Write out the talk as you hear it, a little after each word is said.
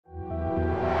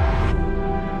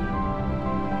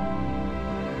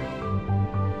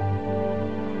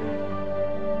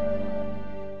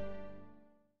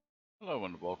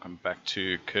back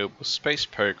to Kerbal Space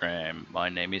Program. My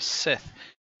name is Seth.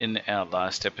 In our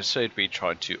last episode we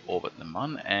tried to orbit the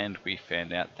Mun and we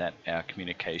found out that our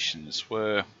communications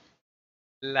were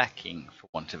lacking, for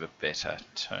want of a better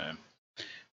term.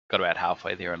 Got about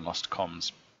halfway there and lost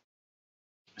comms.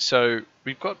 So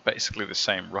we've got basically the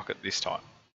same rocket this time.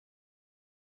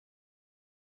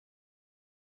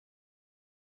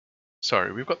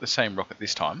 We've got the same rocket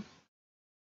this time.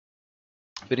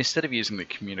 But instead of using the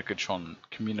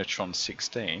Communitron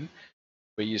 16,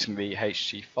 we're using the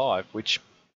HG5, which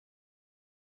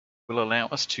will allow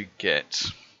us to get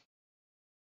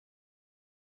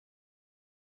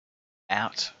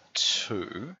out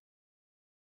to,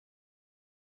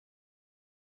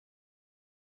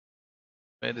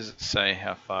 where does it say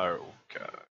how far it will go?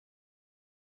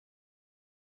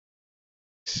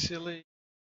 Silly.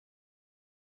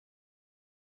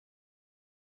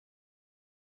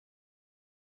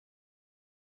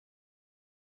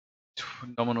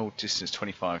 Nominal distance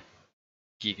 25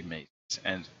 gigameters,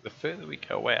 and the further we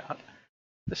go out,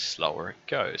 the slower it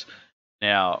goes.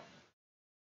 Now,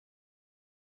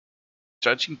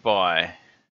 judging by,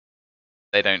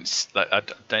 I don't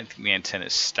think the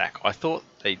antennas stack. I thought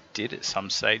they did at some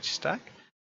stage stack,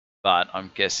 but I'm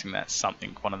guessing that's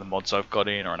something one of the mods I've got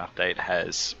in or an update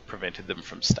has prevented them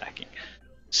from stacking.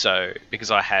 So, because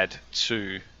I had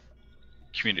two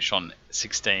Communitron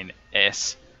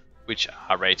 16S, which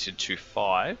are rated to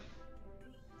 5,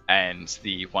 and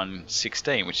the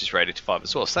 116, which is rated to 5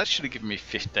 as well. So that should have given me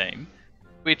 15,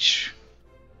 which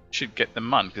should get the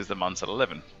Mun, because the Mun's at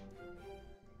 11.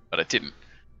 But it didn't.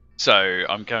 So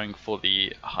I'm going for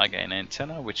the high gain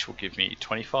antenna, which will give me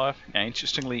 25. Now,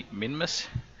 interestingly, Minmus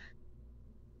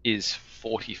is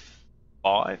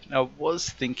 45. Now, I was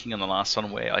thinking on the last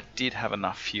one where I did have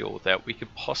enough fuel that we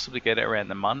could possibly get around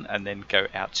the Mun and then go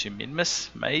out to Minmus,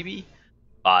 maybe.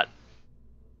 But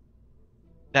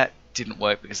that didn't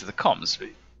work because of the comms.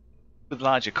 With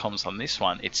larger comms on this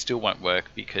one, it still won't work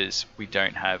because we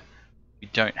don't have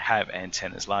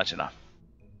antennas large enough.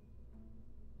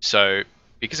 So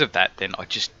because of that, then I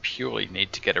just purely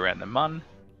need to get around the Mun.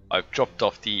 I've dropped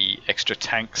off the extra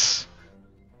tanks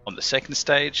on the second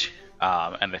stage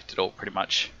and left it all pretty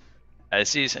much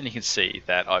as is, and you can see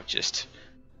that I've just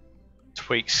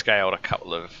scaled a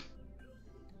couple of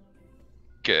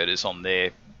girders on there,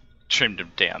 trimmed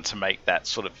them down to make that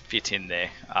sort of fit in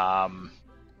there. I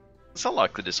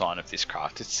like the design of this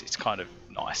craft. It's kind of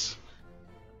nice.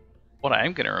 What I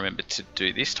am going to remember to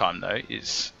do this time though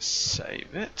is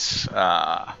save it.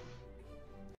 And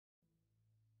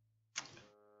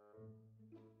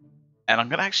I'm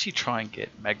going to actually try and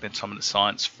get magnetometer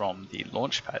science from the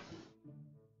launch pad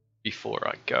before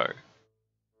I go.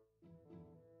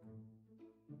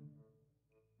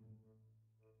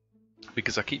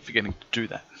 Because I keep forgetting to do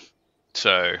that.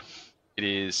 So it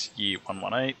is year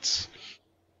 118.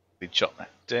 We jot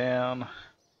that down.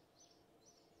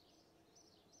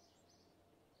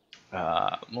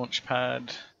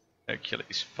 Launchpad,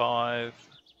 Hercules 5,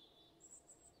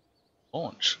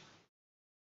 launch.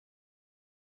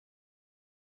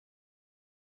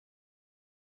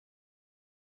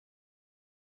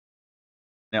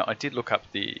 Now I did look up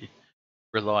the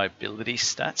reliability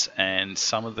stats and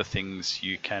some of the things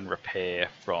you can repair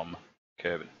from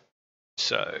Kerbin.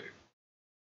 So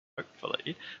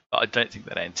hopefully, but I don't think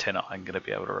that antenna I'm going to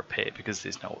be able to repair because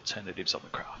there's no alternatives on the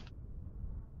craft.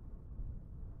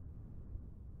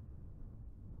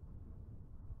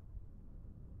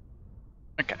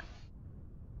 Okay.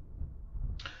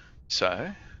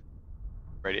 So,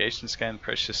 radiation scan,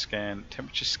 pressure scan,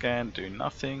 temperature scan, do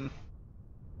nothing.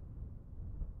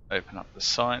 Open up the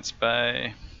science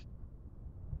bay.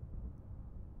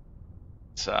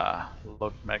 It's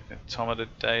log magnetometer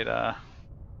data.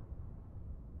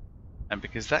 And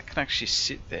because that can actually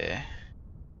sit there,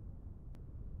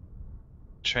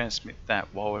 transmit that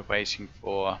while we're waiting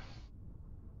for...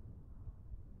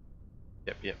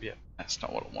 Yep. That's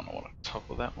not what I want. I want to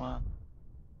toggle that one.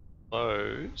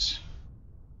 Close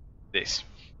this.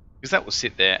 Because that will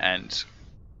sit there and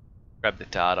grab the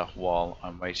data while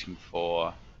I'm waiting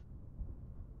for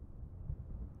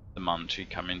the Mun to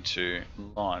come into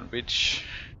line, which...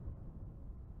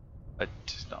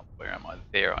 where am I?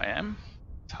 There I am.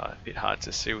 It's a bit hard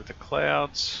to see with the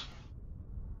clouds.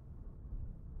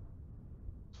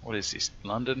 What is this?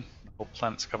 London? The whole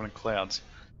planet's covered in clouds.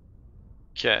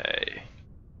 Okay.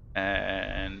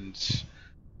 And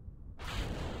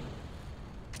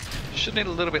should need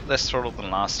a little bit less throttle than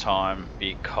last time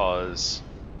because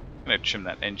I'm going to trim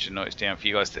that engine noise down for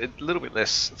you guys. A little bit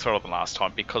less throttle than last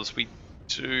time because we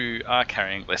are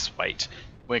carrying less weight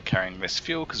we're carrying less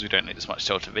fuel because we don't need as much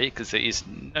Delta V, because there is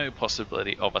no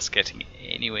possibility of us getting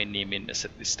anywhere near Minmus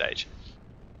at this stage.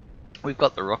 We've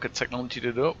got the rocket technology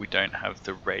to do it, we don't have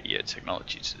the radio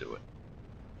technology to do it.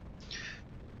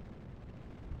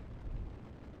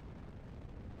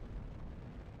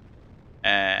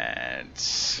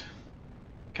 And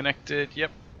connected,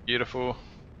 yep, beautiful.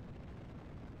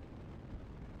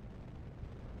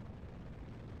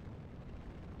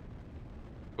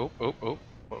 Oh,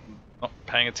 not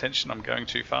paying attention, I'm going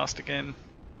too fast again.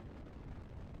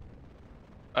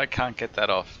 I can't get that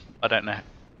off. I don't know.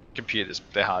 Computers,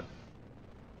 they're hard.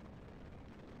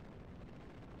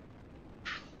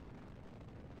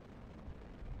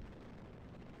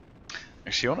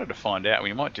 Actually, I wanted to find out,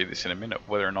 we might do this in a minute,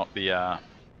 whether or not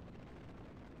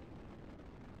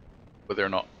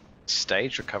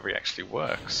stage recovery actually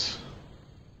works.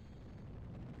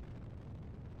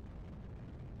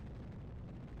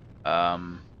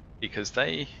 Because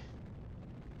they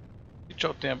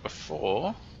dropped down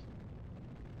before.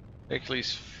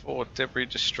 Hercules 4 debris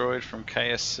destroyed from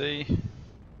KSC.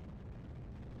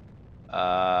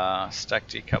 Stack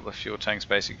decoupler, fuel tanks,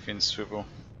 basic fin swivel.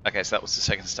 Okay, so that was the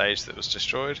second stage that was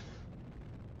destroyed.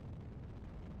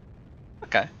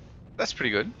 Okay, that's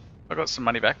pretty good. I got some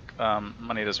money back.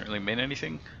 Money doesn't really mean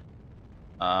anything.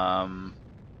 But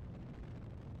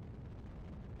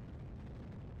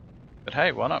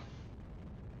hey, why not?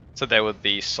 So they were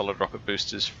the solid rocket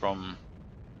boosters from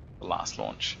the last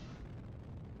launch.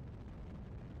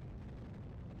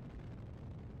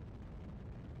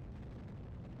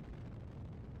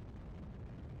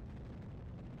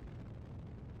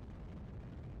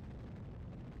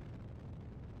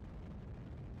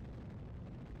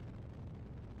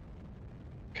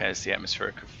 Okay, as the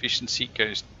atmospheric efficiency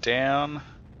goes down,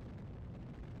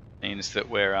 means that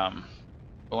we're on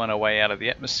our way out of the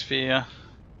atmosphere.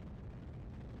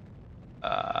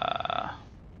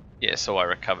 Yeah, so I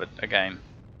recovered again.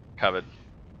 Covered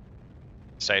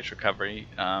stage recovery.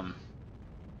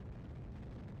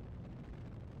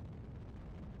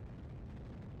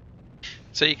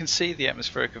 So you can see the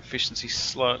atmospheric efficiency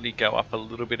slightly go up a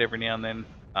little bit every now and then,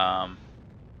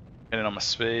 depending on my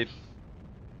speed.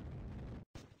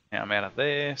 Now I'm out of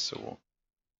there, so we'll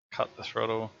cut the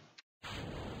throttle,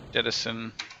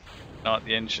 jettison, ignite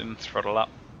the engine, throttle up.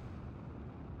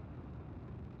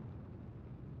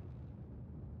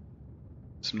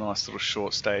 Some nice little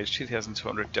short stage,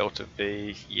 2200 Delta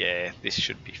V. Yeah, this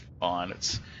should be fine.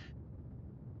 It's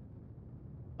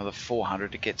another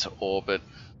 400 to get to orbit.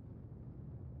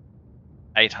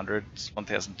 800,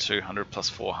 1200 plus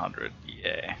 400.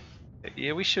 Yeah.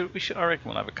 Yeah, we should. I reckon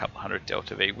we'll have a couple hundred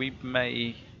Delta V. We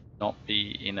may not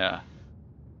be in a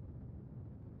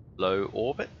low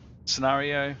orbit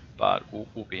scenario, but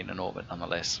we'll be in an orbit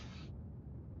nonetheless.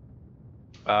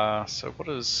 So what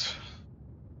does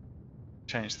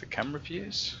change the camera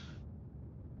views?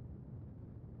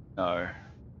 No.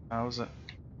 How was it?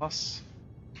 Plus.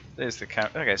 There's the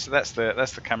camera. Okay, so that's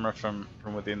the camera from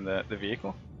within the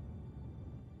vehicle.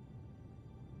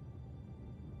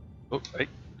 Oh, hey,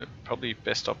 probably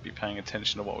best off be paying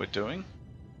attention to what we're doing.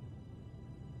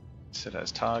 Set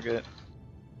as target.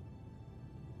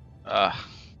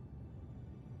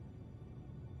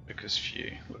 Because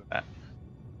phew, look at that.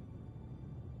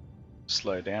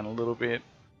 Slow down a little bit.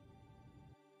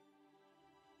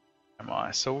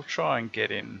 So we'll try and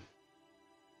get in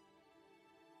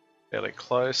fairly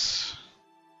close.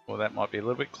 Well, that might be a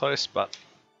little bit close, but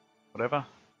whatever.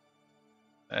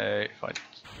 If I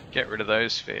get rid of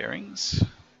those fairings,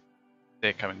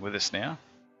 they're coming with us now.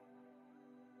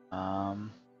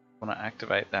 I want to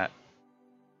activate that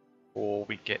before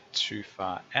we get too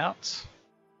far out.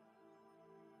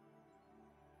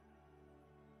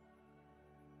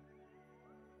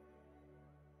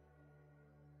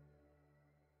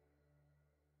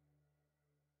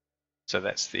 So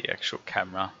that's the actual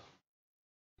camera.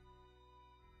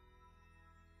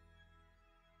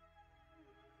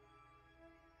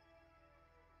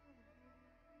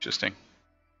 Interesting.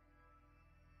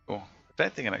 Cool. I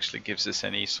don't think it actually gives us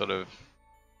any sort of...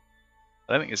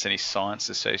 I don't think there's any science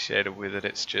associated with it.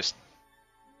 It's just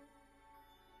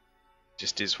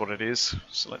is what it is.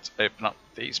 So let's open up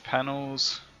these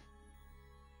panels.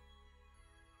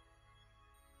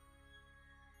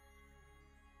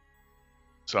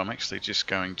 So I'm actually just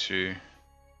going to...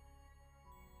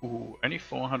 Ooh, only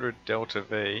 400 Delta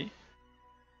V.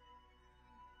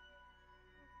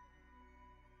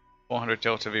 400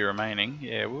 Delta V remaining.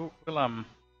 Yeah, we'll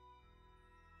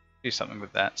do something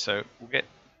with that. So we'll get...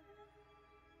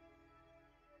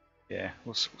 Yeah,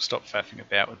 we'll stop faffing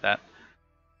about with that.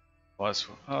 Otherwise,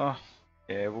 oh,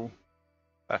 yeah, we'll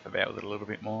faff about with it a little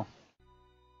bit more.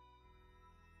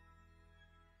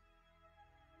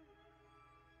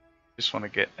 Just want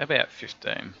to get about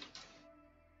 15.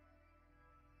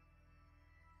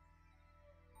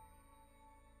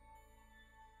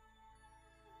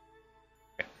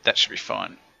 Okay, that should be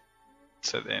fine.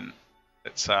 So then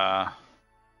let's turn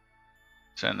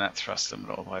that thrust limit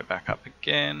all the way back up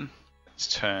again. Let's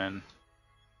turn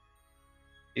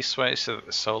this way so that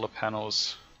the solar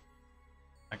panels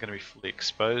are going to be fully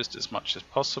exposed as much as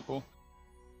possible.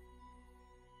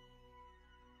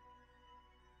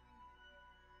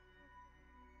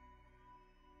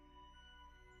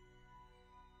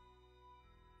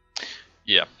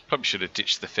 Yeah, probably should have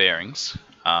ditched the fairings.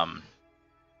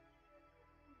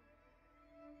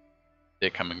 They're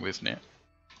coming with now.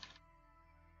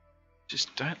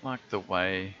 Just don't like the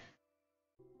way.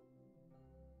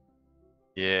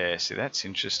 Yeah, see, that's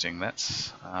interesting.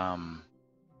 That's not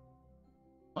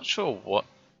sure what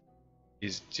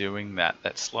is doing that.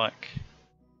 That's like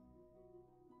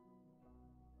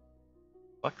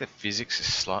the physics is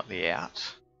slightly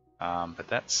out, but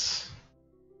that's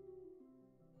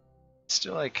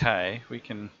still okay. We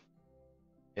can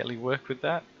barely work with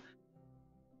that.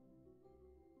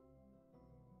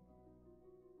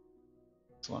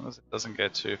 As long as it doesn't go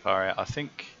too far out. I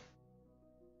think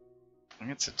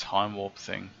it's a time warp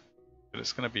thing, but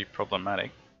it's going to be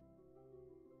problematic.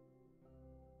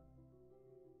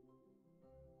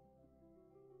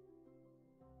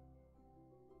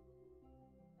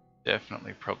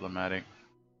 Definitely problematic.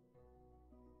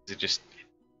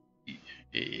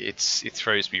 It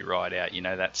throws me right out. You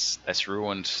know, that's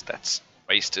ruined. That's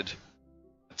wasted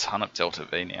a ton of delta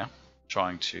V now.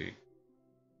 Trying to,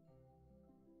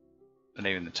 and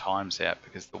even the time's out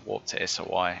because the warp to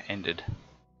SOI ended.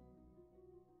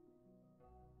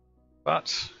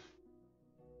 But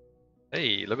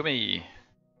hey, look at me.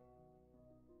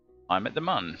 I'm at the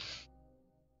mun.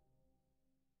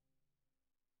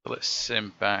 So let's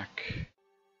send back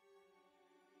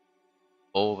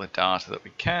all the data that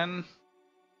we can.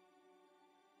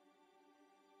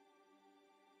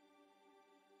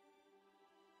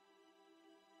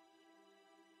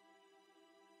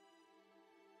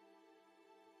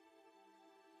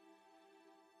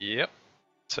 Yep.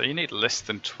 So you need less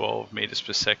than 12 meters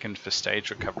per second for stage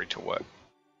recovery to work.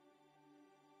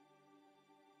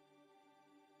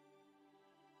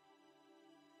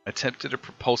 Attempted a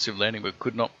propulsive landing but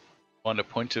could not find a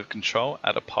point of control.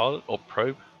 Add a pilot or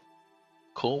probe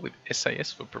call with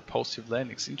SAS for propulsive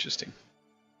landings. Interesting.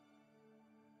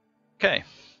 Okay.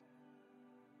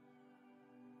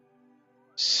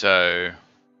 So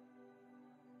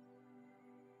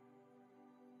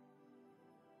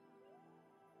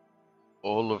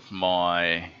all of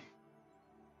my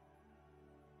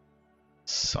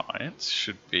science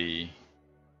should be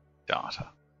data.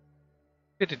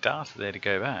 Bit of data there to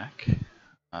go back.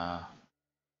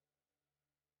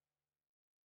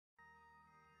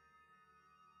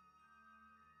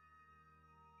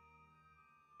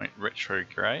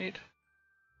 Retrograde.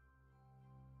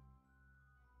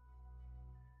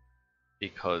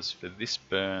 Because for this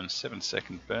burn,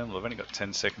 7-second burn, well, I've only got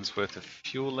 10 seconds worth of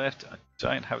fuel left. I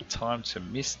don't have time to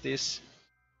miss this.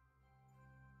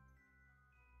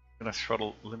 I'm going to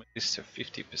throttle limit this to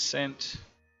 50%.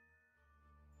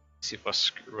 See if I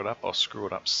screw it up. I'll screw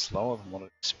it up slower than what I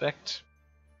expect.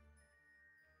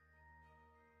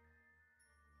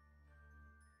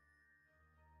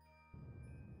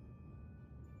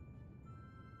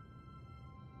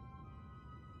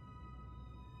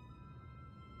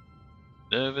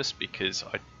 Nervous because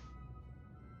I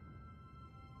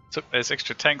took those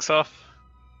extra tanks off.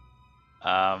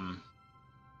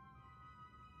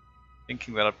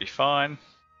 Thinking that I'd be fine.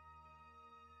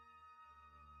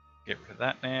 Get rid of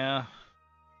that now.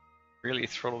 Really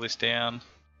throttle this down.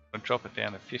 I'll drop it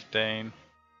down to 15.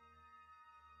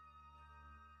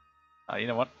 You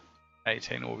know what?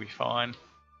 18 will be fine.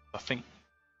 I think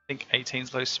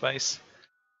 18's low space.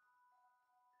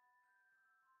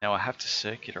 Now I have to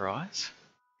circularize.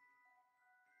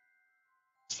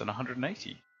 Less than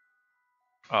 180.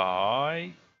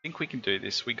 I think we can do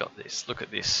this. We got this. Look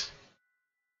at this.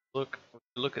 Look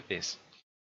at this.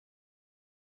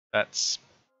 That's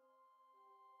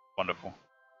wonderful.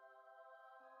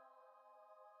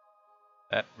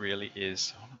 That really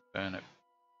is. I want to burn it.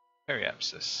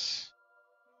 Periapsis.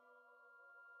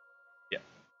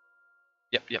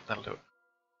 Yep, that'll do it.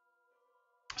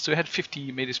 So we had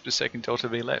 50 meters per second delta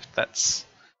V left. That's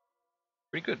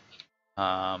pretty good.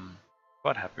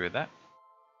 Quite happy with that.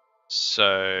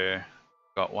 So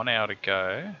got 1 hour to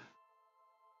go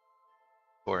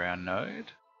for our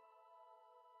node.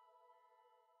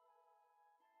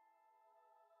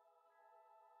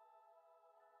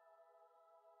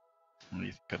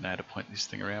 You think I'd know how to point this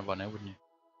thing around by now, wouldn't you?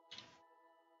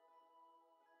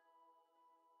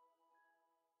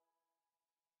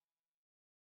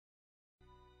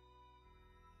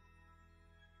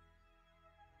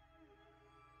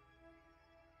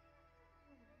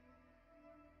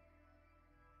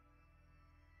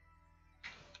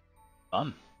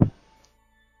 Fun.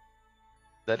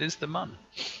 That is the mun.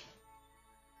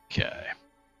 Okay.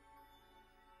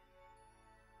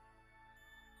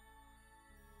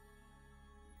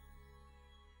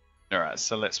 Alright,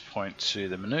 so let's point to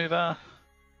the maneuver.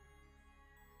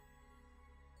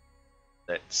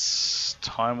 Let's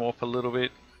time warp a little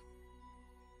bit.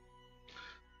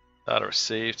 Data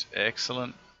received,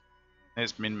 excellent.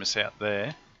 There's Minmus out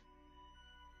there.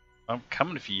 I'm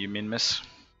coming for you, Minmus.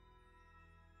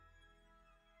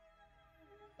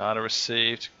 Data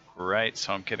received, great,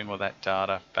 so I'm getting all that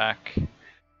data back.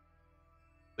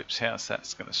 Flips house,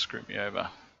 that's going to screw me over.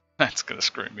 That's going to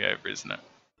screw me over, isn't it?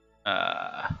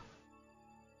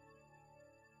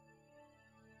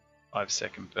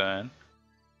 5-second burn.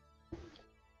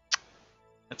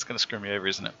 That's going to screw me over,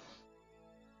 isn't it?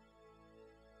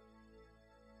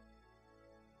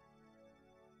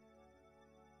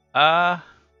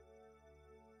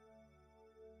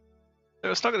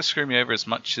 It's not going to screw me over as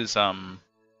much as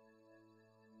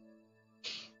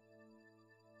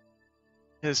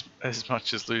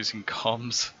much as losing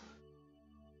comms,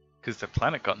 because the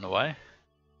planet got in the way.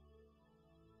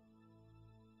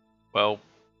 Well,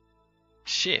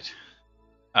 shit.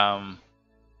 That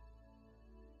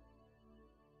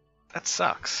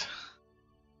sucks.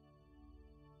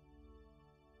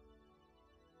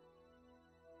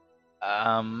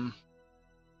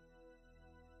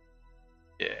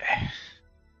 Yeah.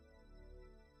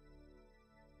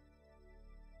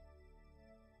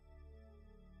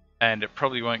 And it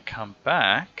probably won't come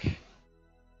back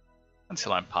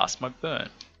until I'm past my burn.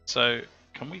 So,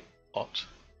 can we plot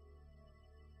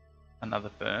another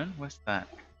burn? Where's that?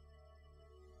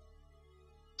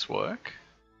 Let's work.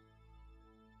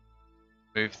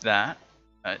 Move that.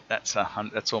 That's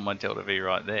all my delta V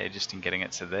right there, just in getting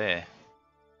it to there.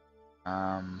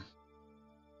 Well.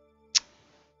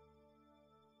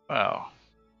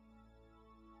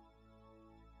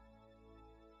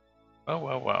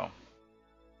 Well.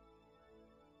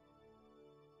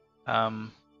 I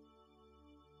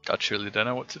truly don't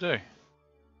know what to do.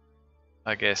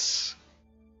 I guess.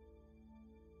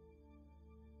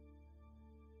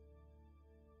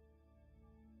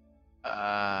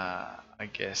 I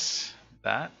guess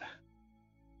that.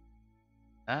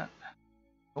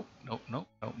 Nope.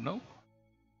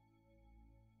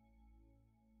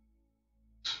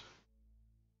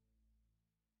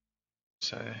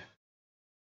 So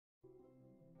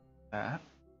that.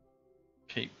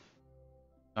 Keep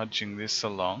nudging this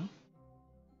along.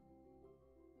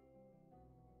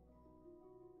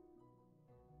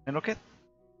 And look at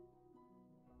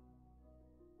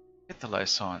the low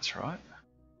science, right?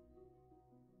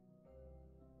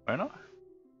 Why not?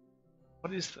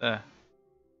 What is the?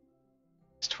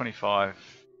 It's 25.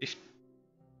 50.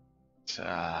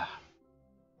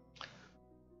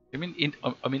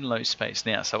 I'm in low space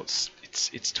now, so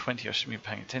it's 20. I shouldn't be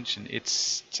paying attention.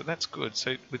 So that's good.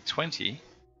 So with 20,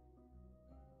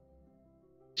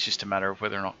 it's just a matter of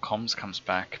whether or not comms comes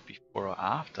back before or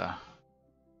after.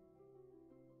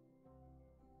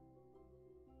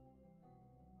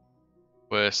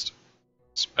 Worst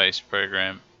space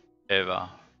program ever.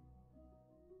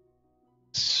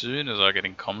 As soon as I get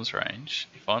in comms range,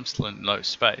 if I'm still in low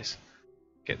space,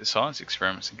 get the science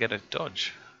experiments and get a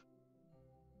dodge.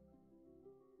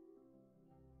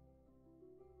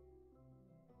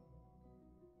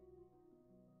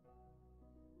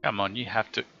 Come on, you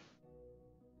have to.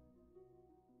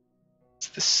 It's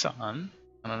the sun,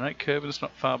 and I know Kerbalis's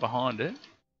not far behind it,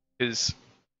 because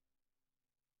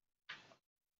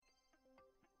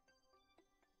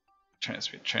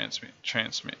transmit,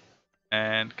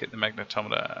 and get the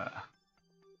magnetometer.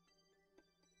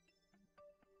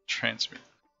 Transmit.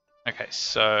 Okay,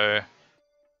 so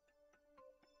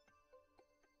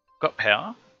got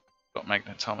power, got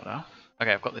magnetometer.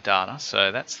 Okay, I've got the data,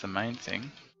 so that's the main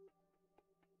thing.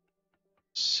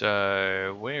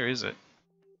 So where is it?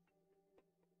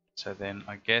 So then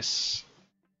I guess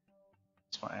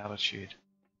it's my altitude.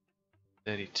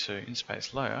 32 in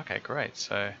space low. Okay, great.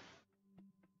 So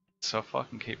if I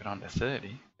can keep it under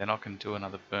 30, then I can do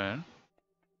another burn.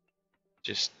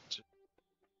 Just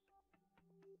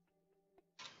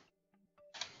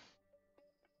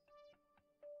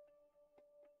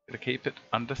gotta keep it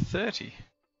under 30.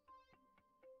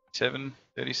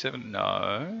 37,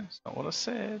 no, that's not what I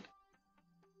said.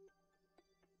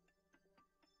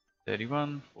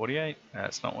 31, 48,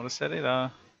 that's not what I said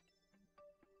either.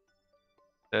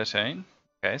 13,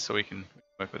 okay, so we can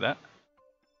work with that.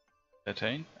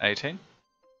 13, 18,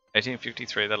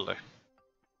 1853, that'll do.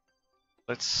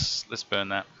 Let's burn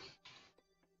that.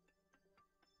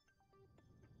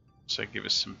 So give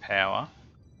us some power.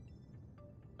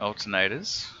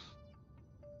 Alternators.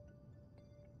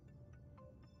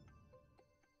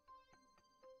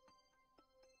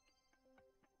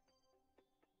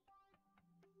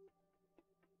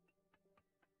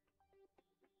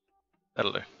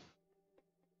 That'll do.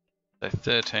 So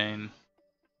 13.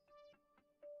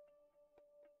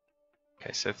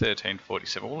 Okay, so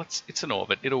 1347. Well, it's an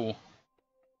orbit. It'll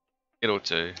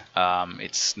do.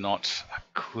 It's not a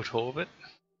good orbit,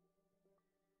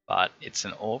 but it's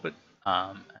an orbit.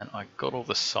 And I got all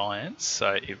the science,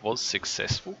 so it was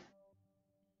successful.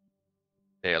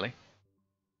 Barely.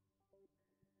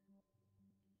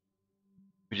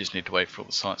 We just need to wait for all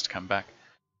the science to come back,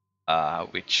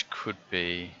 which could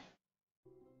be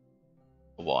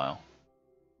a while.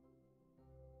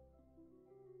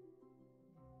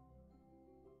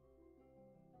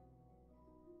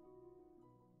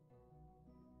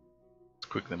 It's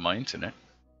quicker than my internet.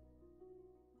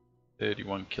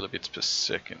 31 kilobits per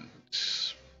second.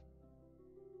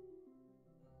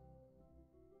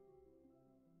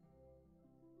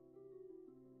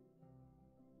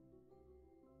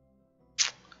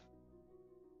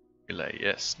 Relay,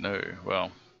 yes, no.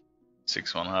 Well,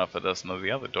 6.5 a dozen of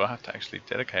the other. Do I have to actually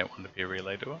dedicate one to be a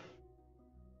relay, do I?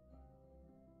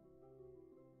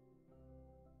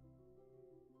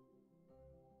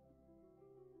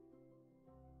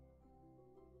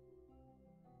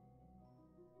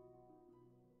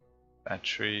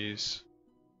 Batteries.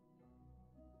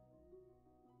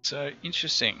 So,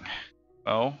 interesting.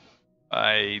 Well,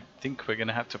 I think we're going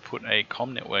to have to put a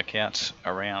comm network out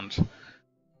around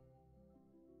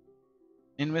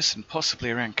Invis and possibly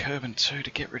around Kerbin too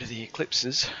to get rid of the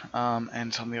eclipses,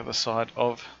 and on the other side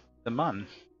of the Mun.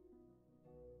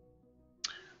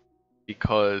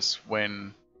 Because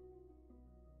when...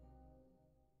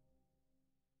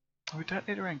 we don't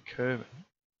need around Kerbin.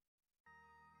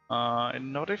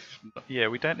 Not if... yeah,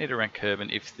 we don't need around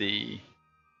Kerbin if the...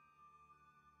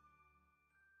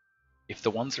 if the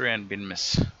ones around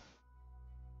Minmus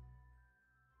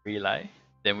relay,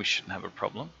 then we shouldn't have a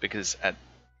problem, because at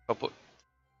top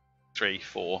 3,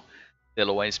 4,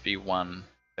 there'll always be one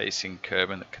facing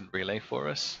Kerbin that can relay for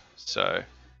us. So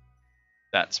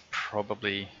that's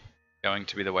probably going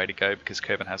to be the way to go, because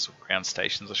Kerbin has ground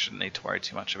stations. I shouldn't need to worry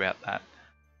too much about that.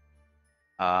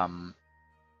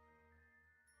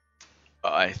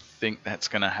 I think that's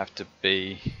going to have to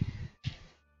be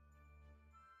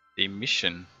the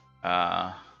mission.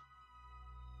 The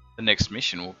next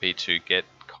mission will be to get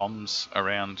comms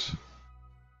around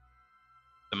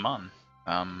the Mun,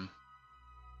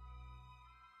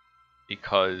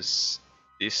 because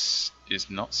this is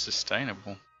not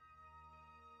sustainable.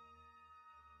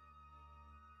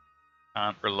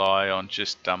 Can't rely on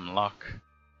just dumb luck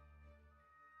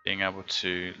being able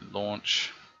to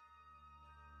launch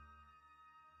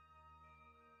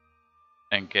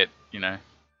and get, you know,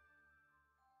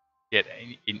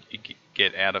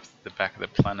 get out of the back of the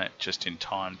planet just in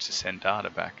time to send data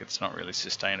back. It's not really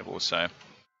sustainable. So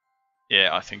yeah,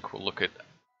 I think we'll look at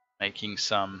making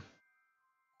some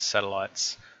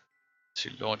satellites to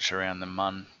launch around the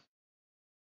Mun.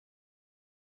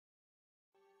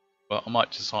 Well, I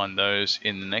might design those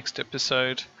in the next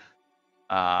episode.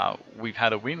 We've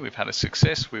had a win, we've had a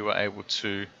success. We were able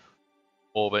to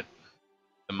orbit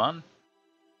the Mun.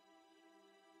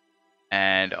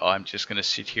 And I'm just going to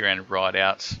sit here and write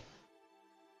out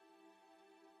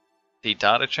the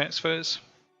data transfers.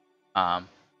 And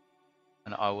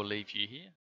I will leave you here.